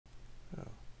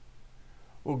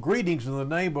Well, greetings in the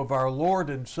name of our Lord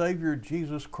and Savior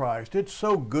Jesus Christ. It's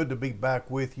so good to be back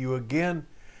with you again.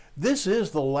 This is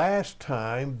the last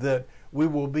time that we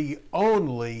will be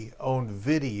only on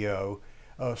video.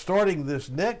 Starting this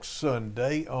next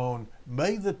Sunday on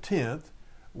May the 10th,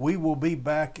 we will be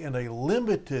back in a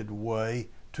limited way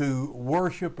to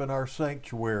worship in our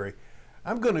sanctuary.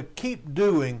 I'm going to keep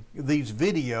doing these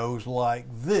videos like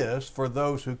this for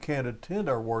those who can't attend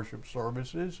our worship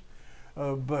services.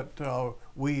 But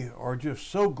we are just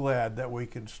so glad that we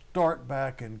can start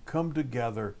back and come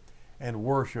together and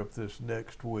worship this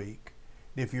next week.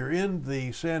 If you're in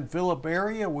the San Philip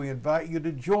area, we invite you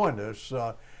to join us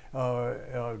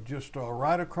just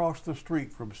right across the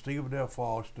street from Stephen F.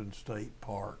 Austin State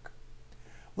Park.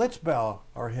 Let's bow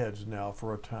our heads now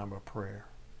for a time of prayer.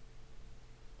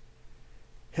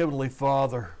 Heavenly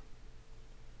Father,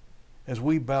 as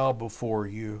we bow before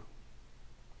you,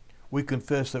 we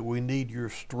confess that we need your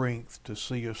strength to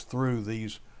see us through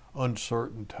these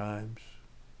uncertain times.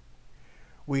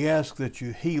 We ask that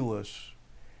you heal us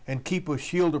and keep a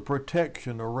shield of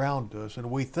protection around us, and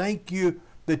we thank you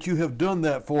that you have done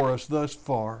that for us thus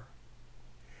far.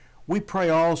 We pray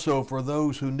also for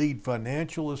those who need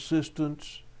financial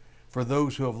assistance, for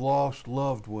those who have lost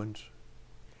loved ones.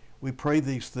 We pray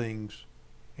these things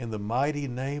in the mighty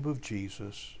name of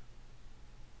Jesus.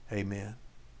 Amen.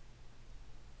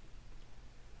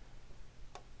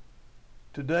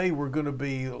 Today we're going to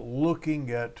be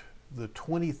looking at the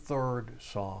 23rd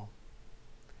Psalm.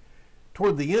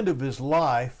 Toward the end of his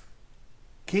life,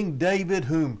 King David,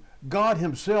 whom God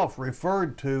himself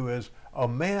referred to as a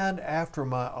man after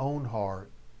my own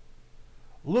heart,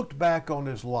 looked back on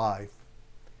his life.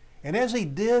 And as he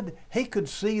did, he could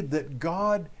see that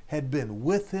God had been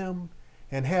with him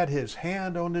and had his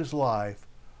hand on his life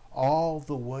all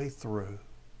the way through.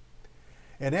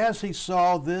 And as he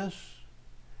saw this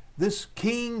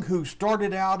king who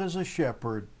started out as a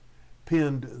shepherd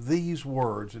penned these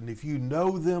words, and if you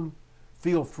know them,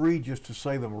 feel free just to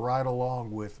say them right along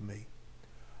with me.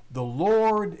 The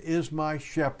Lord is my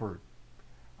shepherd,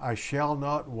 I shall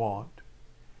not want.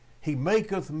 He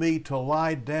maketh me to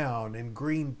lie down in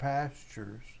green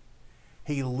pastures.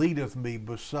 He leadeth me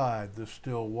beside the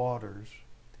still waters.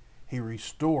 He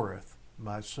restoreth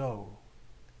my soul.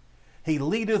 He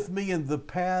leadeth me in the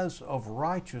paths of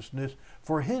righteousness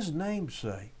for his name's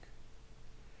sake.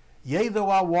 Yea,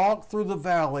 though I walk through the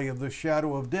valley of the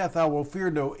shadow of death, I will fear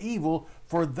no evil,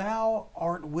 for thou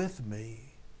art with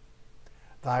me.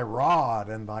 Thy rod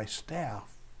and thy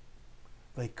staff,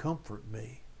 they comfort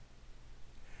me.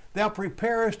 Thou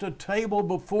preparest a table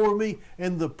before me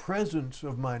in the presence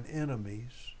of mine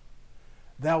enemies.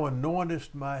 Thou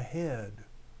anointest my head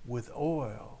with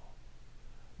oil.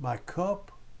 My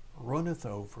cup runneth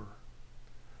over.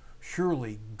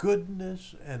 Surely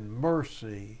goodness and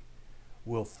mercy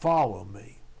will follow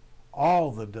me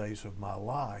all the days of my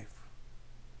life,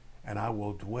 and I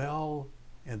will dwell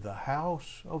in the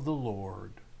house of the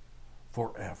Lord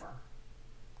forever.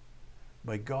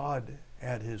 May God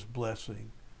add his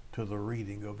blessing to the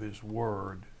reading of his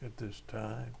word at this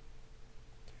time.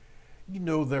 You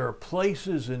know, there are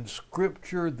places in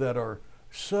Scripture that are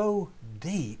so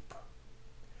deep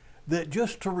that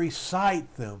just to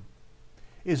recite them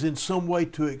is in some way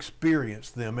to experience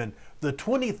them. And the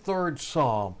 23rd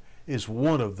Psalm is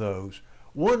one of those.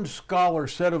 One scholar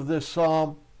said of this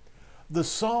psalm, the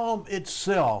psalm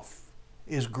itself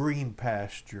is green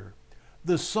pasture.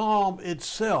 The psalm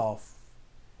itself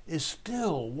is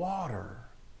still water.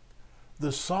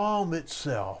 The psalm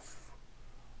itself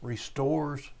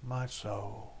restores my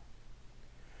soul.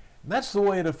 And that's the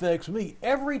way it affects me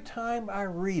every time I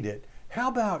read it. How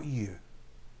about you?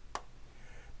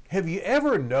 Have you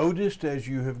ever noticed as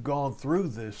you have gone through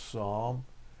this psalm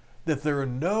that there are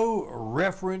no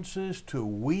references to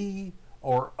we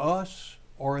or us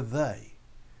or they,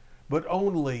 but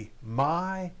only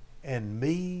my and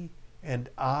me and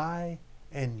I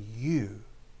and you?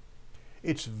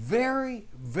 It's very,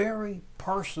 very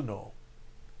personal.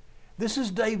 This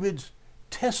is David's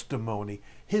testimony,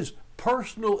 his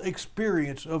personal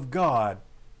experience of God.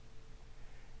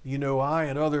 You know, I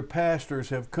and other pastors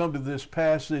have come to this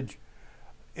passage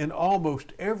in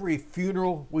almost every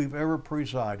funeral we've ever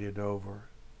presided over.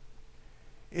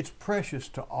 It's precious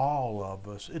to all of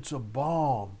us. It's a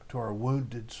balm to our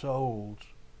wounded souls.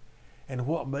 And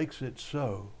what makes it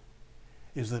so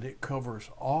is that it covers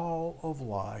all of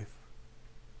life.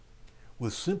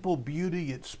 With simple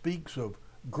beauty, it speaks of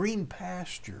green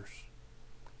pastures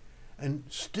and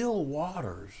still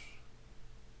waters,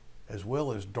 as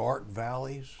well as dark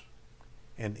valleys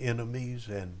and enemies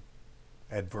and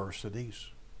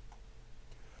adversities.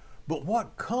 But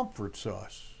what comforts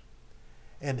us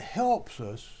and helps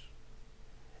us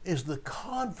is the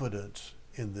confidence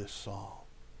in this psalm.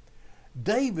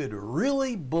 David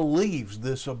really believes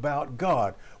this about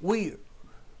God. We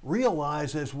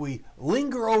realize as we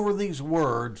linger over these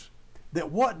words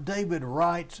that what David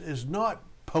writes is not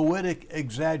poetic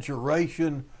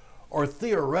exaggeration or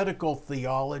theoretical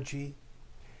theology.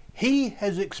 He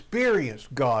has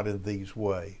experienced God in these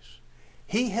ways.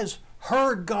 He has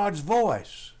heard God's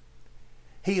voice.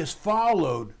 He has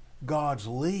followed God's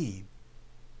lead.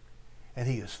 And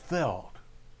he has felt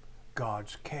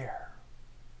God's care.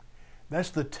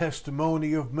 That's the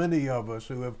testimony of many of us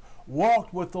who have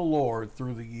walked with the Lord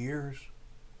through the years.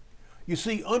 You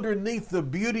see, underneath the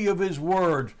beauty of his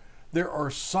words, there are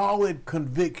solid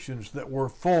convictions that were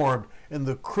formed in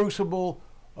the crucible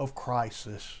of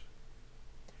crisis.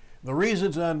 The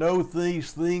reasons I know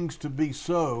these things to be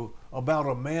so about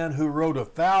a man who wrote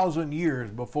 1,000 years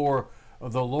before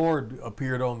the Lord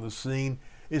appeared on the scene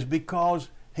is because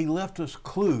he left us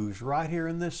clues right here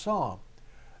in this psalm.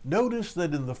 Notice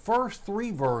that in the first 3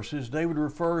 verses, David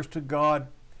refers to God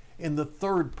in the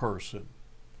third person.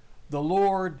 The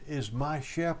Lord is my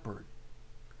shepherd.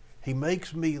 He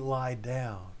makes me lie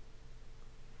down.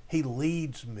 He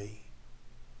leads me.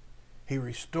 He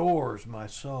restores my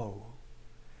soul.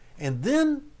 And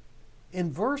then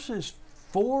in verses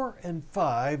 4 and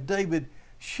 5, David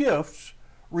shifts,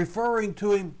 referring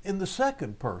to him in the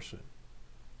second person.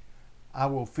 I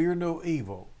will fear no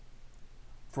evil,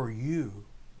 for you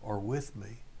are with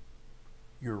me.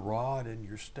 Your rod and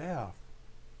your staff,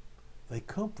 they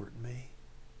comfort me.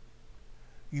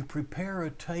 You prepare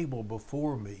a table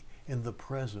before me in the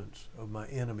presence of my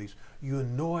enemies. You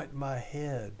anoint my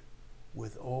head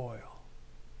with oil.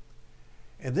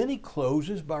 And then he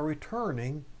closes by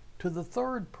returning to the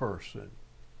third person.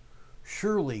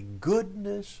 Surely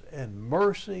goodness and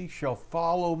mercy shall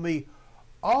follow me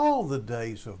all the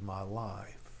days of my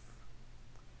life,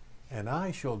 and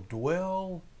I shall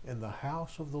dwell in the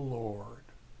house of the Lord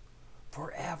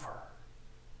forever.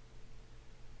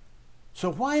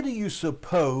 So why do you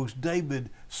suppose David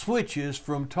switches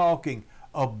from talking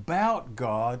about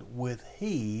God with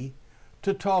he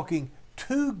to talking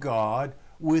to God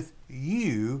with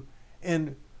you?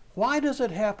 And why does it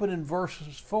happen in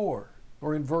verses 4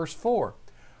 or in verse 4?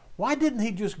 Why didn't he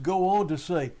just go on to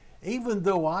say, even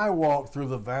though I walk through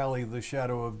the valley of the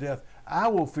shadow of death, I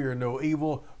will fear no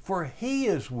evil, for he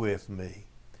is with me.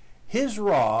 His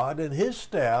rod and his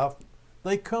staff,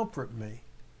 they comfort me.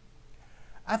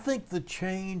 I think the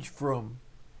change from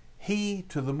he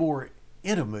to the more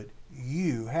intimate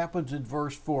you happens in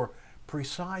verse 4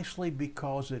 precisely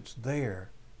because it's there.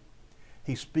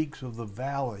 He speaks of the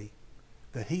valley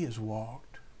that he has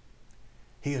walked.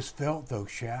 He has felt those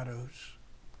shadows.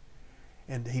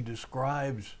 And he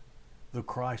describes the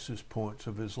crisis points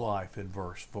of his life in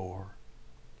verse 4.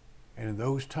 And in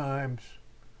those times,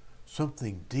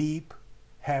 something deep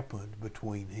happened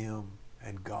between him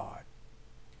and God.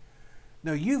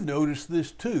 Now, you've noticed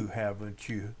this too, haven't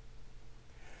you?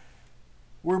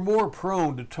 We're more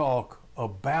prone to talk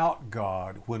about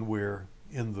God when we're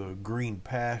in the green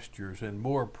pastures and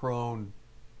more prone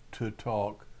to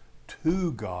talk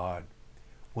to God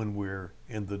when we're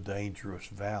in the dangerous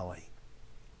valley.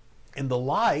 In the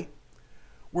light,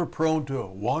 we're prone to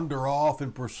wander off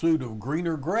in pursuit of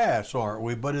greener grass, aren't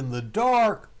we? But in the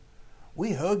dark,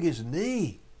 we hug his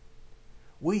knee.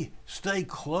 We stay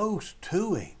close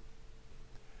to him.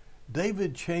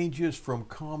 David changes from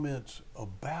comments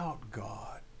about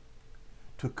God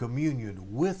to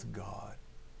communion with God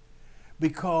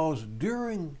because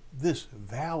during this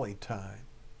valley time,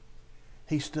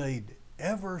 he stayed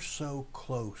ever so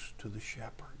close to the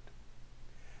shepherd,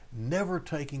 never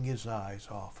taking his eyes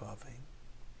off of him.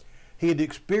 He had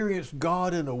experienced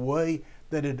God in a way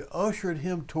that had ushered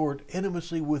him toward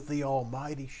intimacy with the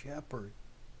Almighty Shepherd.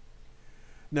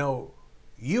 Now,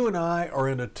 you and I are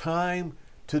in a time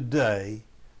today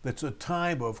that's a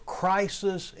time of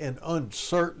crisis and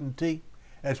uncertainty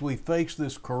as we face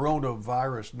this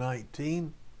coronavirus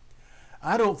 19.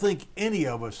 I don't think any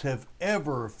of us have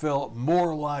ever felt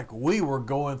more like we were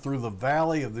going through the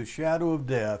valley of the shadow of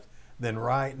death than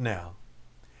right now.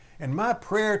 And my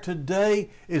prayer today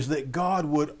is that God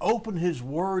would open his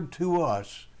word to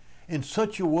us in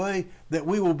such a way that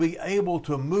we will be able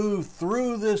to move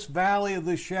through this valley of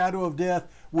the shadow of death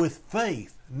with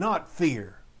faith, not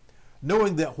fear,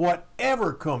 knowing that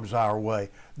whatever comes our way,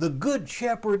 the Good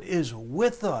Shepherd is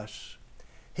with us.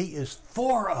 He is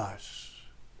for us,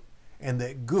 and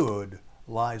that good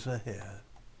lies ahead.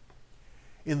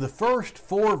 In the first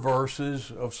 4 verses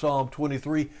of Psalm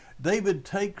 23, David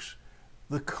takes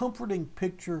The comforting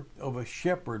picture of a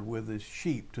shepherd with his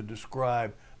sheep to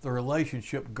describe the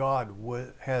relationship God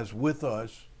has with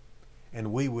us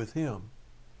and we with him.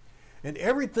 And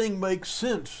everything makes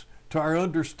sense to our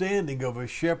understanding of a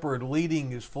shepherd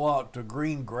leading his flock to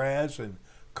green grass and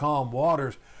calm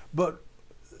waters. But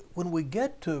when we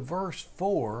get to verse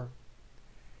 4,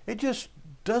 it just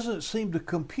doesn't seem to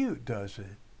compute, does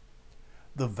it?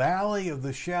 The valley of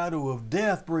the shadow of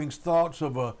death brings thoughts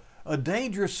of a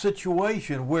dangerous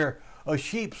situation where a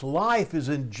sheep's life is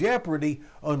in jeopardy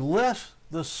unless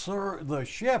the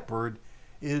shepherd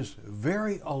is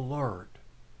very alert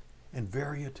and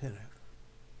very attentive.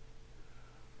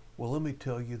 Well, let me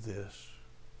tell you this.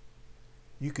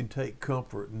 You can take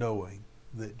comfort knowing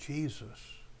that Jesus,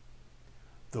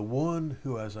 the one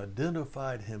who has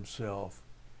identified himself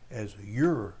as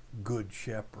your good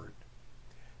shepherd,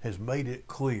 has made it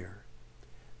clear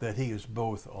that he is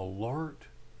both alert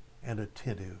and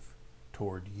attentive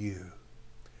toward you.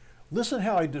 Listen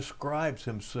how he describes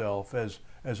himself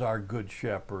as our good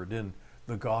shepherd in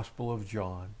the Gospel of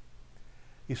John.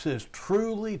 He says,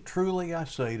 "Truly, truly I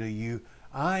say to you,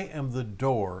 I am the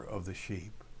door of the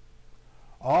sheep.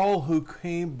 All who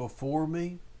came before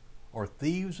me are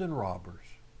thieves and robbers,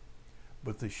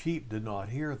 but the sheep did not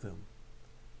hear them.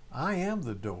 I am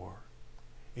the door.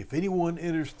 If anyone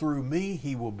enters through me,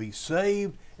 he will be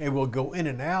saved and will go in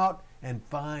and out and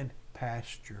find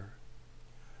pasture.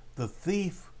 The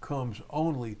thief comes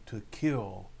only to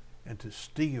kill and to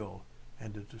steal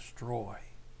and to destroy.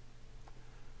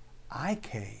 I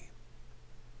came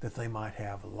that they might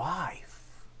have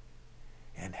life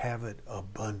and have it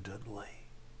abundantly.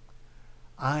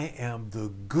 I am the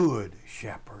good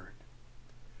shepherd.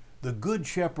 The good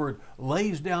shepherd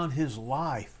lays down his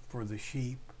life for the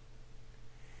sheep.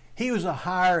 He was a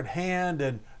hired hand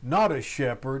and not a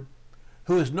shepherd,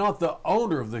 who is not the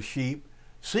owner of the sheep,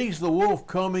 sees the wolf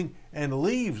coming and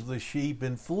leaves the sheep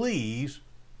and flees,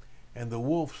 and the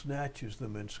wolf snatches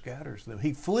them and scatters them.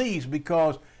 He flees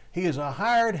because he is a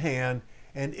hired hand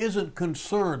and isn't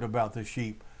concerned about the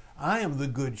sheep. I am the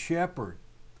good shepherd,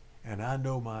 and I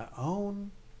know my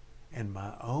own, and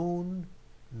my own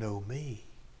know me.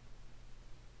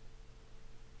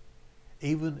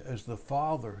 Even as the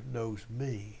Father knows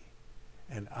me,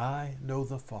 and I know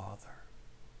the Father,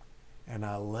 and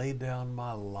I lay down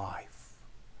my life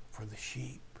for the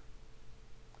sheep.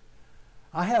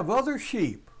 I have other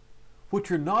sheep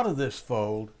which are not of this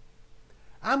fold.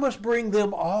 I must bring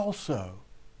them also,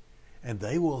 and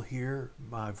they will hear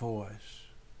my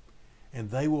voice, and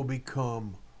they will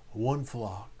become one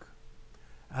flock.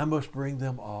 I must bring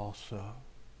them also.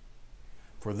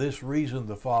 For this reason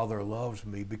the Father loves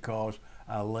me, because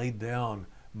I laid down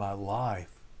my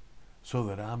life so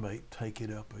that I may take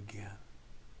it up again.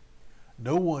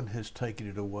 No one has taken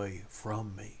it away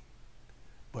from me,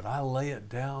 but I lay it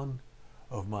down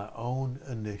of my own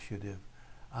initiative.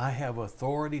 I have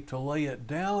authority to lay it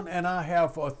down, and I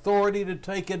have authority to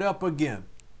take it up again.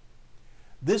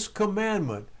 This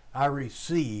commandment I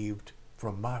received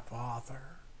from my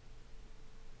Father.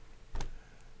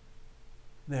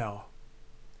 Now,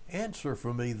 answer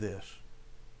for me this.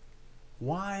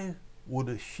 Why would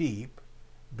a sheep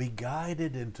be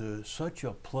guided into such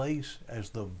a place as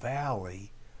the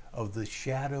valley of the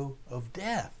shadow of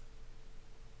death?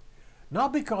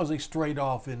 Not because they strayed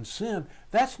off in sin.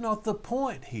 That's not the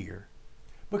point here.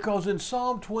 Because in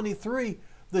Psalm 23,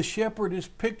 the shepherd is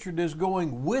pictured as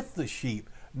going with the sheep,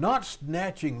 not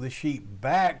snatching the sheep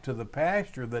back to the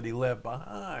pasture that he left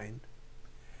behind.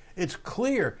 It's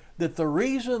clear that the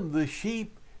reason the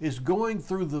sheep is going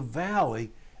through the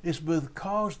valley is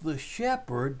because the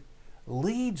shepherd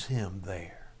leads him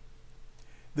there.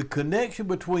 The connection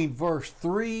between verse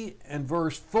 3 and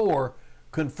verse 4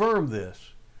 confirm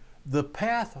this. The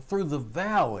path through the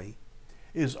valley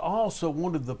is also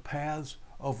one of the paths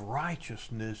of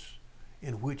righteousness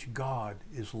in which God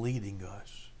is leading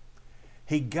us.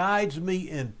 He guides me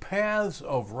in paths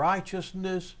of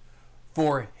righteousness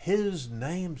for His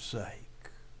name's sake.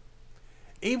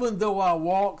 Even though I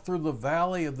walk through the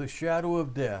valley of the shadow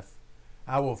of death,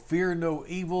 I will fear no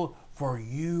evil, for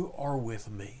you are with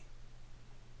me.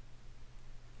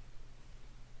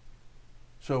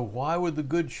 So why would the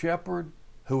good shepherd,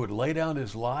 who would lay down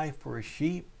his life for a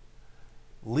sheep,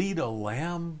 lead a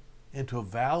lamb into a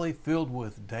valley filled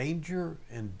with danger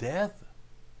and death?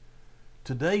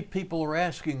 Today people are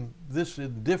asking this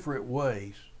in different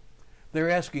ways.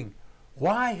 They're asking,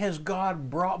 why has God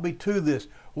brought me to this?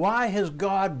 Why has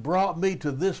God brought me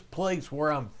to this place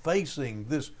where I'm facing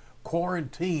this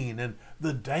quarantine and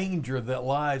the danger that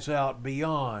lies out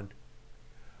beyond?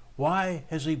 Why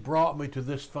has He brought me to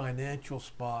this financial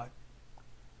spot?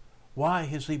 Why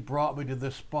has he brought me to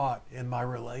this spot in my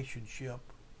relationship?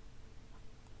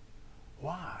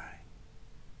 Why?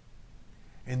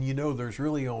 And you know, there's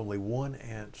really only one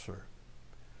answer: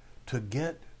 to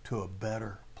get to a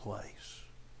better place.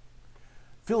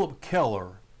 Philip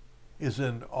Keller is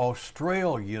an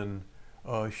Australian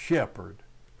shepherd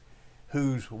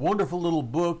whose wonderful little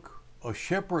book, A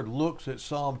Shepherd Looks at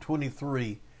Psalm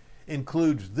 23,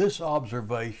 includes this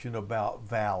observation about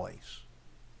valleys.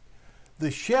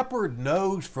 The shepherd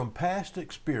knows from past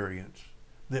experience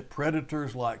that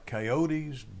predators like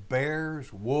coyotes,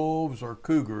 bears, wolves, or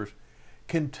cougars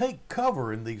can take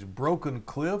cover in these broken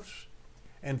cliffs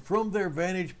and from their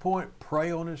vantage point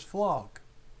prey on his flock.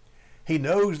 He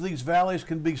knows these valleys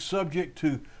can be subject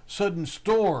to sudden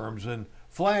storms and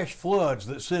flash floods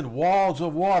that send walls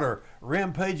of water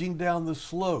rampaging down the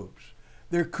slopes.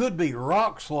 There could be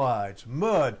rock slides,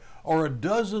 mud, or a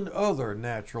dozen other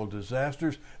natural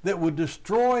disasters that would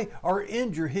destroy or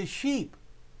injure his sheep.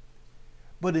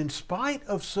 But in spite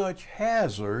of such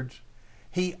hazards,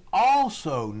 he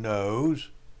also knows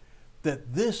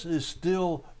that this is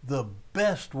still the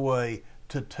best way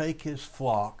to take his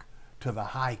flock to the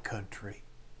high country.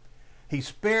 He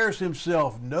spares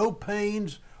himself no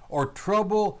pains or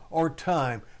trouble or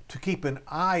time to keep an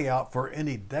eye out for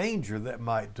any danger that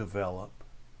might develop.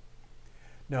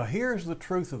 Now here's the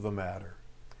truth of the matter.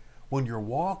 When you're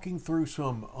walking through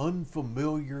some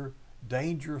unfamiliar,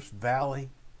 dangerous valley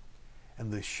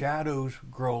and the shadows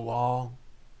grow long,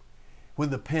 when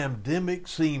the pandemic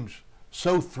seems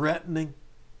so threatening,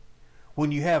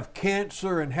 when you have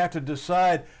cancer and have to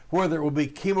decide whether it will be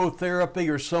chemotherapy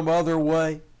or some other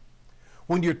way,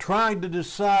 when you're trying to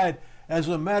decide as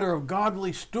a matter of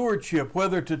godly stewardship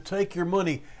whether to take your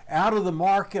money out of the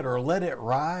market or let it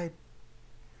ride,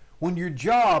 when your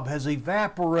job has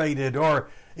evaporated or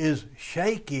is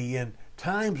shaky and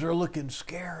times are looking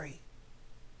scary,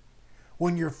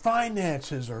 when your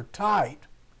finances are tight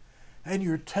and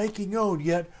you're taking on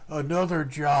yet another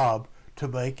job to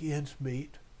make ends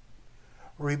meet,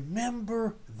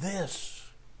 remember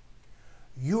this: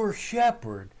 your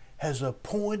shepherd has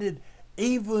appointed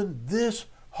even this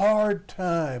hard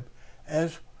time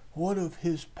as one of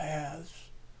his paths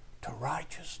to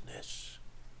righteousness.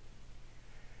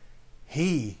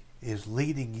 He is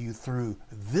leading you through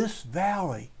this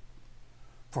valley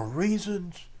for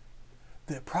reasons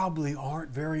that probably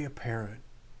aren't very apparent,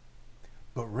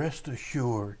 but rest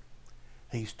assured,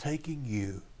 he's taking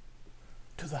you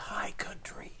to the high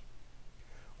country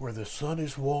where the sun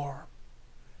is warm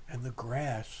and the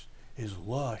grass is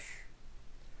lush.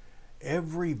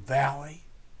 Every valley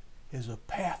is a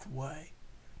pathway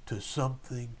to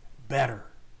something better.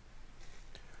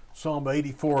 Psalm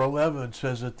 84:11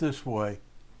 says it this way: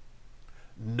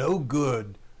 no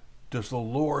good does the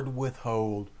Lord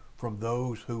withhold from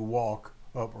those who walk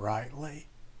uprightly.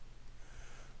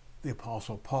 The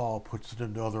Apostle Paul puts it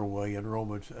another way in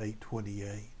Romans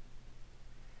 8:28.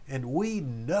 And we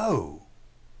know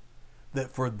that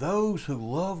for those who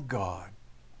love God,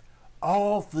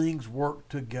 all things work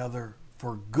together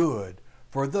for good,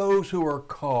 for those who are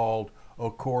called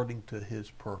according to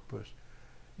his purpose.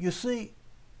 You see,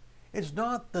 it's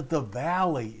not that the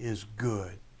valley is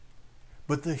good,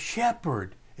 but the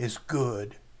shepherd is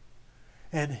good,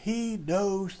 and he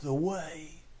knows the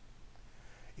way.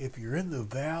 If you're in the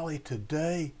valley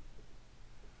today,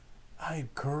 I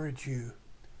encourage you,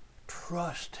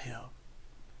 trust him.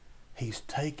 He's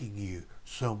taking you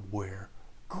somewhere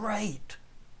great.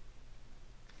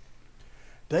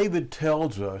 David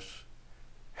tells us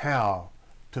how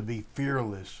to be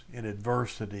fearless in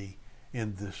adversity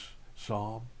in this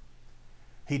psalm.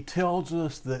 He tells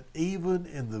us that even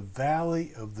in the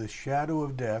valley of the shadow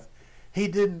of death, he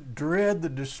didn't dread the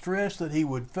distress that he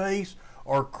would face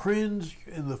or cringe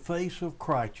in the face of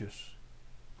crisis.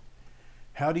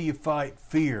 How do you fight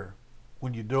fear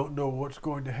when you don't know what's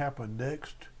going to happen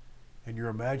next and your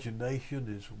imagination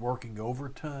is working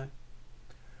overtime?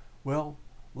 Well,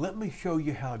 let me show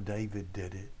you how David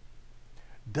did it.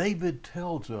 David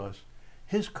tells us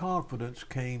his confidence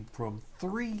came from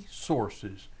three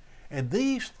sources, and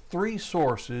these three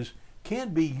sources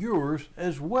can be yours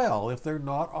as well if they're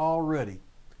not already.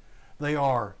 They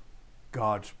are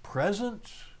God's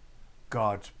presence,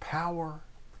 God's power,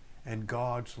 and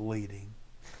God's leading.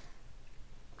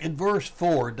 In verse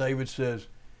 4, David says,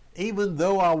 even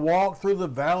though I walk through the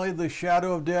valley of the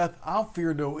shadow of death, I'll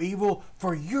fear no evil,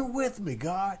 for you're with me,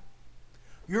 God.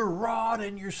 Your rod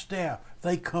and your staff,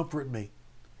 they comfort me.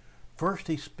 First,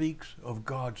 he speaks of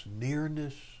God's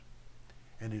nearness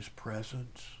and his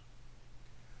presence.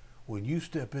 When you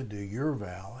step into your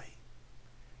valley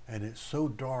and it's so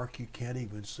dark you can't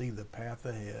even see the path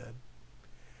ahead.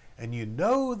 And you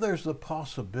know there's the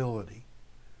possibility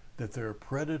that there are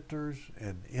predators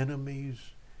and enemies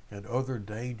and other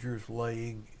dangers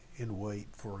laying in wait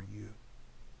for you.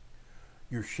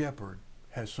 Your shepherd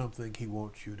has something he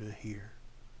wants you to hear.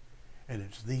 And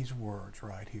it's these words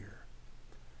right here.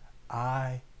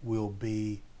 I will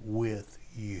be with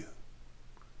you.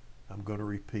 I'm going to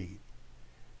repeat.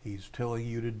 He's telling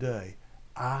you today,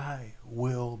 I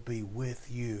will be with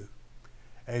you.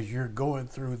 As you're going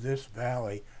through this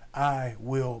valley, I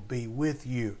will be with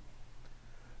you.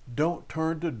 Don't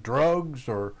turn to drugs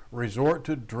or resort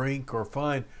to drink or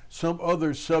find some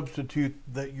other substitute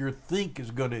that you think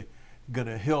is going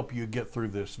to help you get through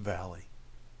this valley.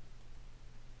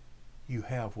 You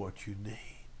have what you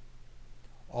need.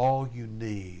 All you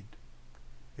need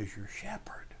is your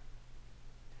shepherd.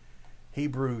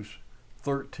 Hebrews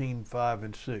 13:5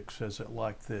 and 6 says it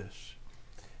like this.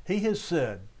 He has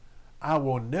said, I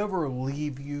will never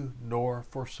leave you nor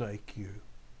forsake you.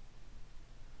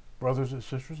 Brothers and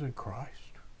sisters in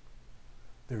Christ,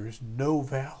 there is no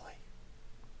valley,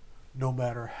 no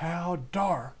matter how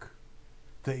dark,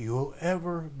 that you'll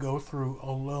ever go through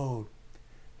alone.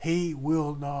 He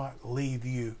will not leave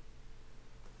you.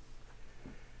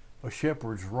 A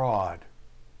shepherd's rod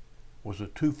was a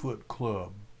 2-foot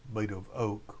club made of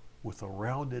oak with a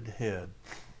rounded head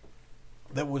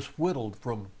that was whittled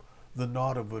from the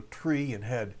knot of a tree and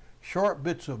had sharp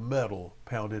bits of metal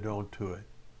pounded onto it.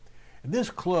 And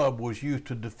this club was used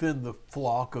to defend the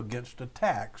flock against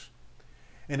attacks,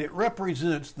 and it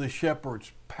represents the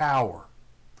shepherd's power,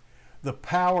 the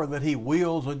power that he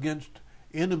wields against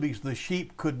enemies the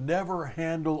sheep could never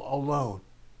handle alone.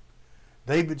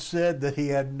 David said that he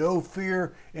had no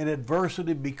fear in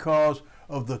adversity because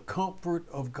of the comfort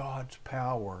of God's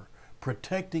power,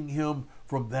 protecting him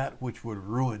from that which would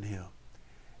ruin him.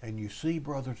 And you see,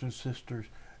 brothers and sisters,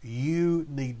 you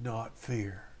need not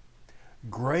fear.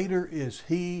 Greater is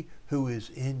he who is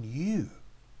in you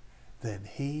than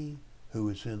he who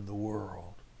is in the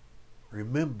world.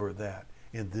 Remember that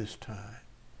in this time.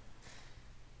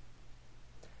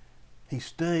 He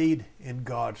stayed in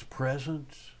God's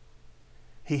presence.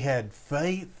 He had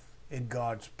faith in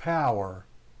God's power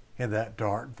in that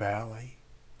dark valley.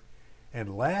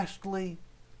 And lastly,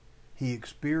 he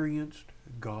experienced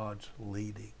God's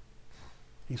leading.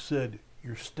 He said,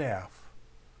 your staff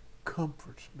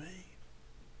comforts me.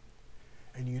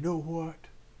 And you know what?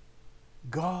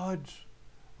 God's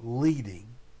leading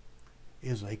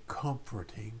is a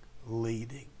comforting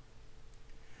leading.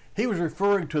 He was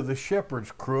referring to the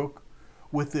shepherd's crook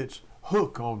with its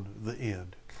hook on the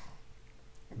end.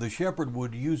 The shepherd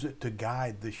would use it to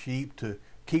guide the sheep, to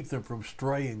keep them from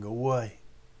straying away.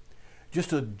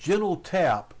 Just a gentle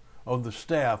tap on the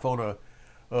staff on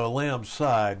a lamb's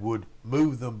side would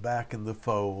move them back in the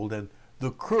fold, and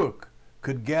the crook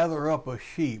could gather up a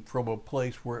sheep from a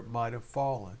place where it might have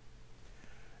fallen.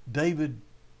 David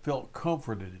felt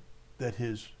comforted that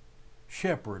his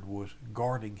shepherd was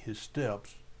guarding his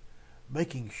steps,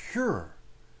 making sure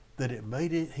that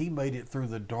he made it through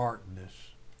the darkness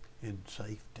in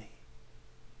safety.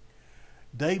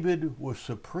 David was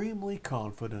supremely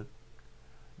confident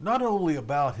not only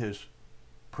about his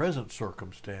present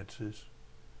circumstances,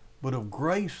 but of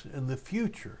grace in the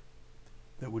future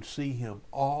that would see him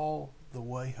all the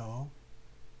way home.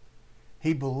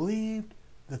 He believed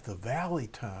that the valley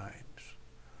times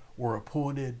were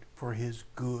appointed for his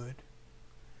good.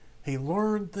 He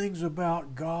learned things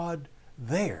about God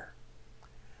there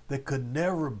that could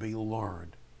never be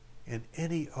learned in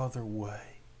any other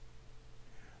way.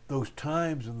 Those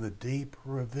times in the deep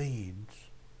ravines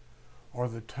are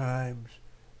the times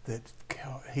that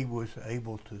he was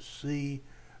able to see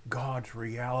God's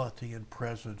reality and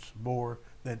presence more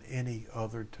than any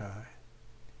other time.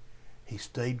 He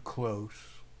stayed close.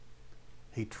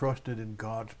 He trusted in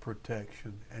God's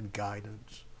protection and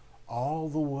guidance all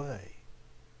the way.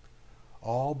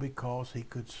 All because he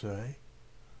could say,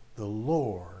 the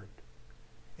Lord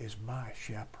is my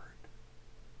shepherd.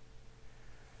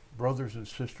 Brothers and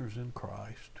sisters in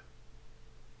Christ,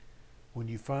 when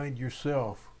you find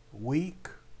yourself weak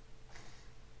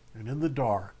and in the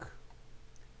dark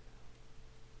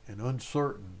and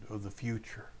uncertain of the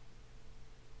future,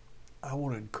 I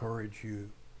want to encourage you,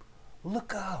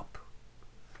 look up.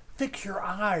 Fix your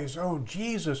eyes on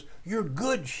Jesus, your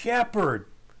good shepherd.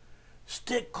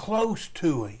 Stick close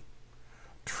to him.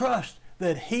 Trust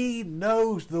that he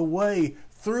knows the way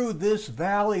through this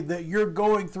valley that you're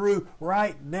going through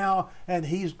right now, and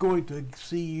he's going to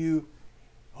see you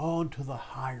onto the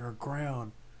higher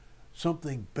ground.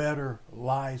 Something better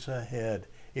lies ahead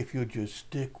if you'll just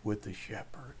stick with the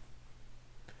shepherd.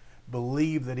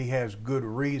 believe that he has good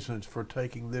reasons for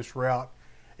taking this route,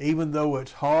 even though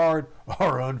it's hard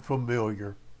or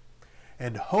unfamiliar.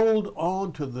 And hold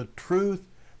on to the truth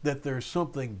that there's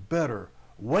something better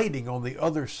waiting on the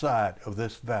other side of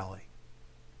this valley.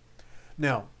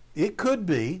 Now, it could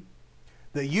be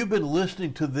that you've been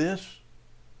listening to this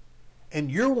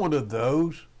and you're one of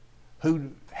those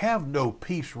who have no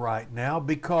peace right now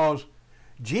because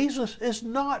Jesus is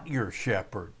not your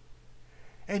shepherd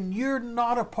and you're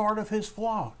not a part of his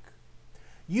flock.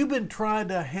 You've been trying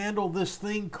to handle this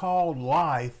thing called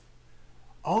life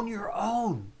on your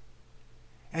own,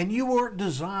 and you weren't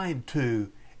designed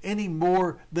to any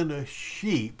more than a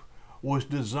sheep was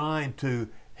designed to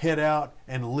head out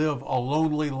and live a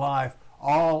lonely life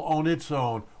all on its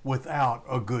own without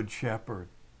a good shepherd.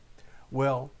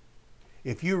 Well,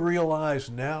 if you realize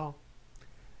now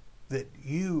that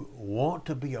you want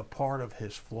to be a part of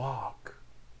his flock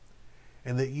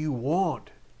and that you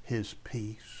want his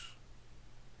peace,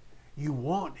 you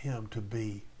want him to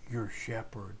be your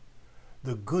shepherd,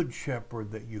 the good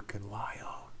shepherd that you can lie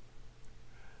on,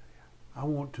 I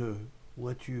want to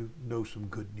let you know some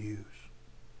good news.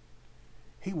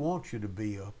 He wants you to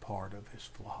be a part of his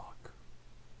flock.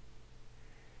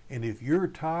 And if you're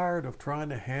tired of trying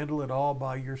to handle it all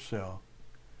by yourself,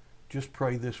 just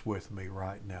pray this with me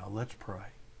right now. Let's pray.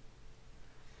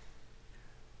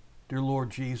 Dear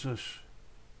Lord Jesus,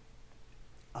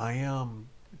 I am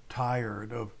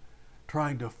tired of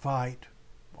trying to fight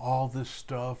all this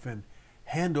stuff and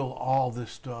handle all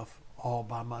this stuff all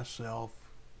by myself.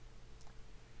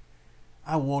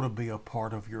 I want to be a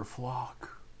part of your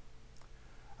flock.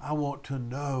 I want to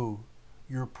know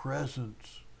your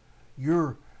presence,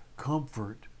 your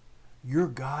comfort, your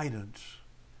guidance,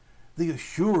 the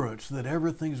assurance that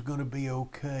everything's going to be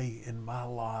okay in my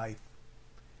life.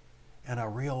 And I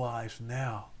realize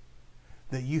now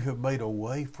that you have made a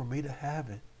way for me to have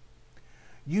it.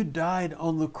 You died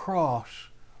on the cross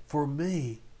for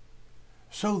me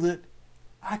so that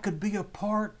I could be a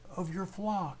part of your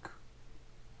flock.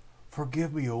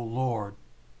 Forgive me, O Lord,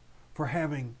 for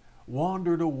having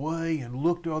wandered away and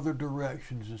looked other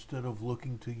directions instead of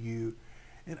looking to you.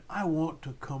 And I want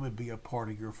to come and be a part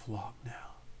of your flock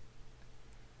now.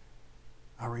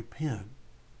 I repent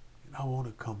and I want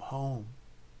to come home.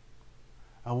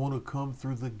 I want to come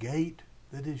through the gate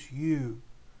that is you,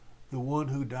 the one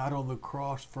who died on the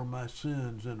cross for my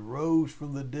sins and rose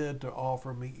from the dead to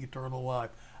offer me eternal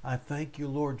life. I thank you,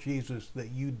 Lord Jesus,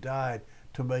 that you died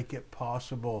to make it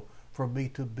possible for me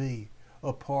to be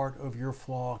a part of your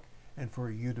flock and for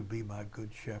you to be my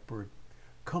good shepherd.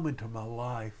 Come into my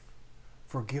life,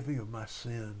 forgive me of my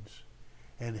sins,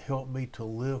 and help me to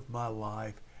live my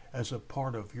life as a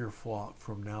part of your flock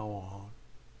from now on.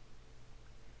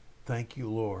 Thank you,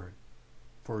 Lord,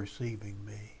 for receiving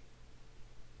me.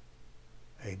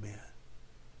 Amen.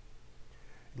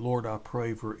 Lord, I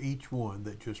pray for each one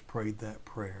that just prayed that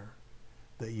prayer,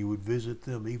 that you would visit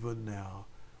them even now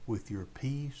with your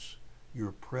peace,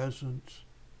 your presence,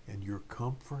 and your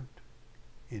comfort.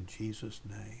 In Jesus'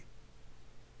 name,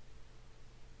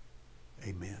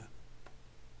 amen.